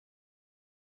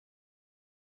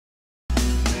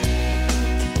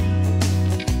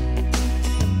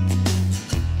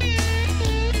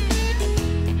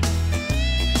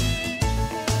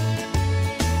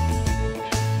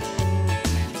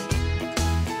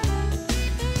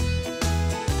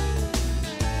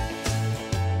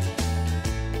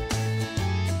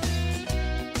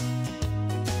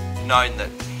known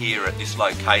that here at this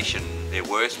location there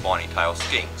were spiny-tailed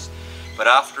skinks, but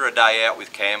after a day out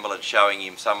with Campbell and showing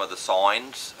him some of the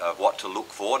signs of what to look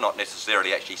for, not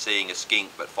necessarily actually seeing a skink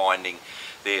but finding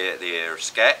their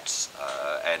scats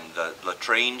and the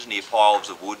latrines near piles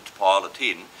of wood, pile of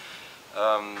tin,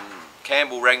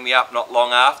 Campbell rang me up not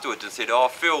long afterwards and said, "Oh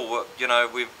Phil, you know,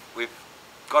 we've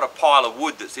got a pile of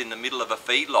wood that's in the middle of a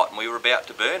feedlot and we were about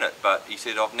to burn it, but," he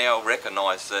said, "I've now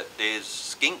recognised that there's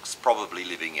skinks probably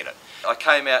living in it." I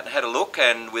came out and had a look,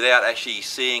 and without actually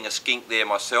seeing a skink there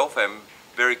myself, I'm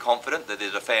very confident that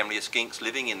there's a family of skinks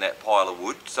living in that pile of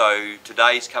wood. So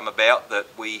today's come about that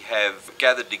we have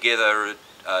gathered together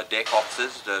DEC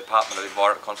officers, the Department of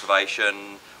Environment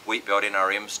Conservation, Wheatbelt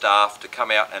NRM staff, to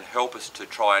come out and help us to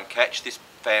try and catch this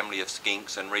family of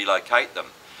skinks and relocate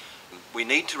them. We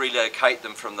need to relocate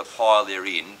them from the pile they're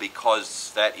in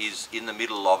because that is in the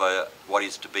middle of what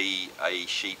is to be a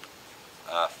sheep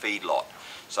feedlot.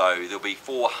 So there'll be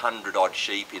 400 odd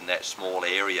sheep in that small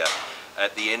area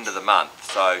at the end of the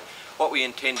month. So what we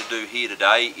intend to do here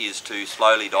today is to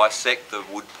slowly dissect the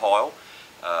wood pile,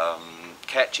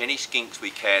 catch any skinks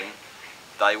we can.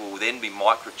 They will then be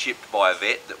microchipped by a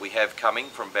vet that we have coming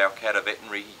from Balcatta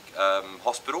Veterinary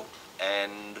Hospital,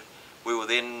 and we will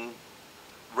then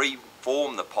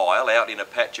reform the pile out in a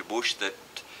patch of bush that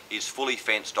is fully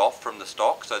fenced off from the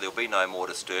stock, so there'll be no more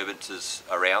disturbances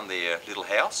around their little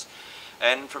house.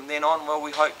 And from then on, well,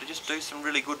 we hope to just do some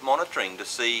really good monitoring to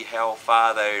see how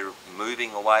far they're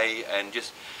moving away, and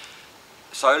just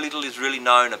so little is really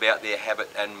known about their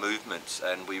habit and movements,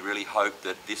 and we really hope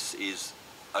that this is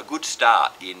a good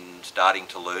start in starting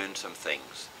to learn some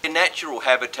things. Their natural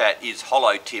habitat is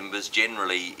hollow timbers,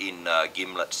 generally in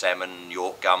gimlet, salmon,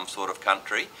 York gum sort of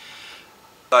country.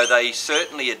 So they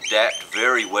certainly adapt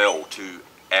very well to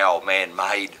our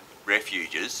man-made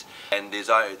refuges, and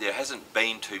there hasn't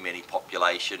been too many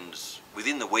populations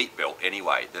within the Wheatbelt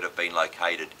anyway that have been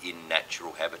located in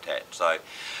natural habitat. So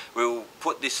we'll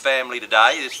put this family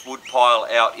today, this wood pile,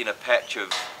 out in a patch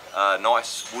of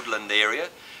nice woodland area,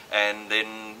 and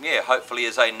then, yeah, hopefully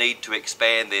as they need to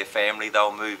expand their family,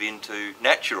 they'll move into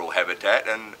natural habitat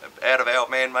and out of our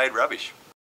man-made rubbish.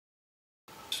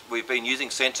 We've been using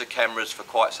sensor cameras for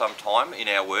quite some time in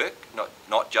our work,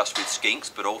 not just with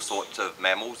skinks but all sorts of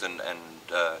mammals, and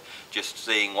just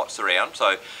seeing what's around.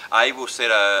 So we'll set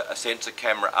a sensor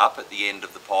camera up at the end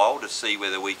of the pile to see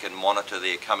whether we can monitor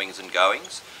their comings and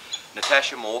goings.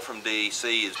 Natasha Moore from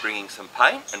DEC is bringing some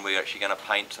paint, and we're actually going to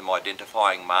paint some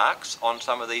identifying marks on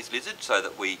some of these lizards so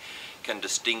that we can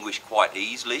distinguish quite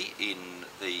easily in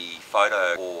the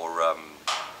photo or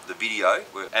the video.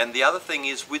 And the other thing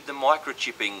is, with the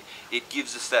microchipping, it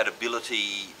gives us that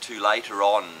ability to later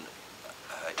on,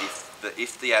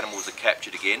 if the animals are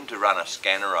captured again, to run a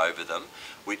scanner over them,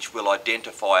 which will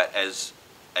identify it as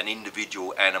an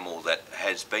individual animal that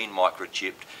has been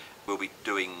microchipped. We'll be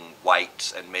doing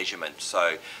weights and measurements,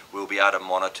 so we'll be able to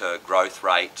monitor growth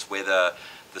rates, whether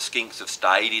the skinks have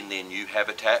stayed in their new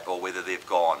habitat or whether they've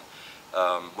gone.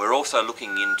 We're also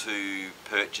looking into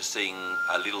purchasing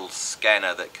a little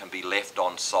scanner that can be left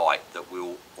on site that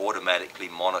will automatically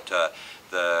monitor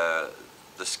the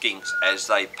skinks as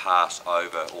they pass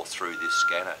over or through this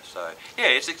scanner. So yeah,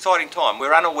 it's an exciting time.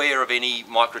 We're unaware of any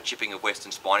microchipping of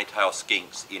western spiny-tailed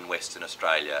skinks in Western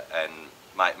Australia, and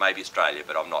maybe Australia,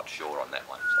 but I'm not sure on that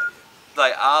one. So, yeah.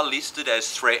 They are listed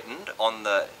as threatened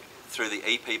through the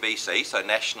EPBC, so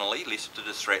nationally listed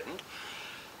as threatened.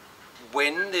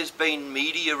 When there's been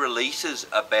media releases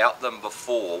about them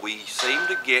before, we seem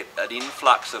to get an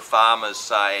influx of farmers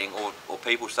saying, or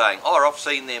people saying, "Oh, I've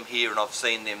seen them here and I've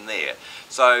seen them there."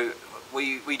 So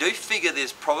we do figure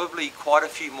there's probably quite a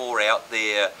few more out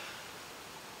there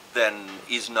than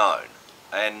is known,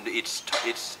 and it's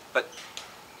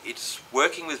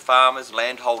working with farmers,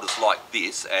 landholders like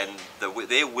this, and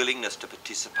their willingness to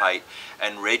participate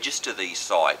and register these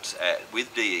sites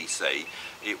with DEC,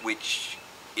 which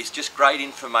is just great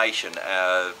information,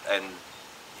 and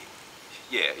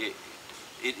yeah,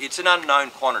 it's an unknown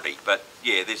quantity, but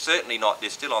yeah, they're certainly not, they're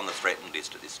still on the threatened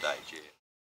list at this stage, yeah.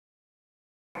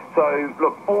 So,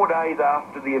 look, 4 days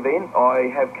after the event, I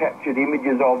have captured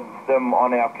images of them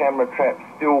on our camera traps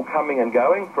still coming and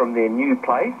going from their new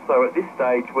place. So at this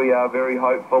stage, we are very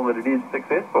hopeful that it is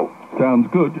successful. Sounds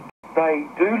good. They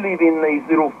do live in these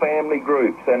little family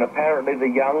groups, and apparently the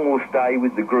young will stay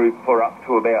with the group for up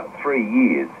to about 3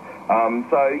 years.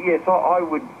 So, yes, I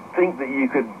would think that you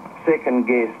could second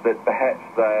guess that perhaps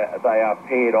they are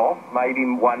paired off. Maybe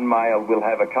one male will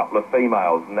have a couple of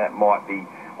females, and that might be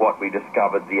what we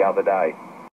discovered the other day.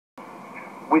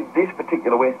 With this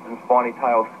particular western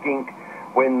spiny-tailed skink,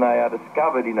 when they are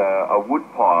discovered in a wood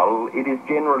pile, it is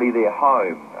generally their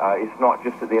home. It's not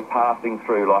just that they're passing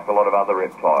through like a lot of other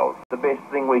reptiles. The best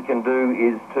thing we can do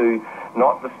is to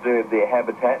not disturb their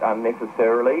habitat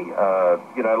unnecessarily.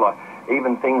 You know, like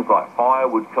even things like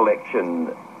firewood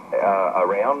collection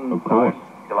around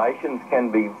populations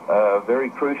can be a very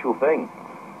crucial thing.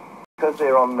 Because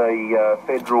they're on the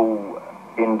federal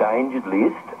endangered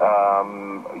list,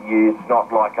 it's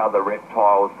not like other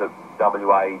reptiles that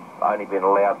WA's only been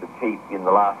allowed to keep in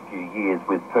the last few years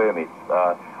with permits.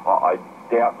 I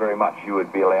doubt very much you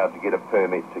would be allowed to get a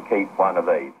permit to keep one of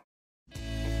these.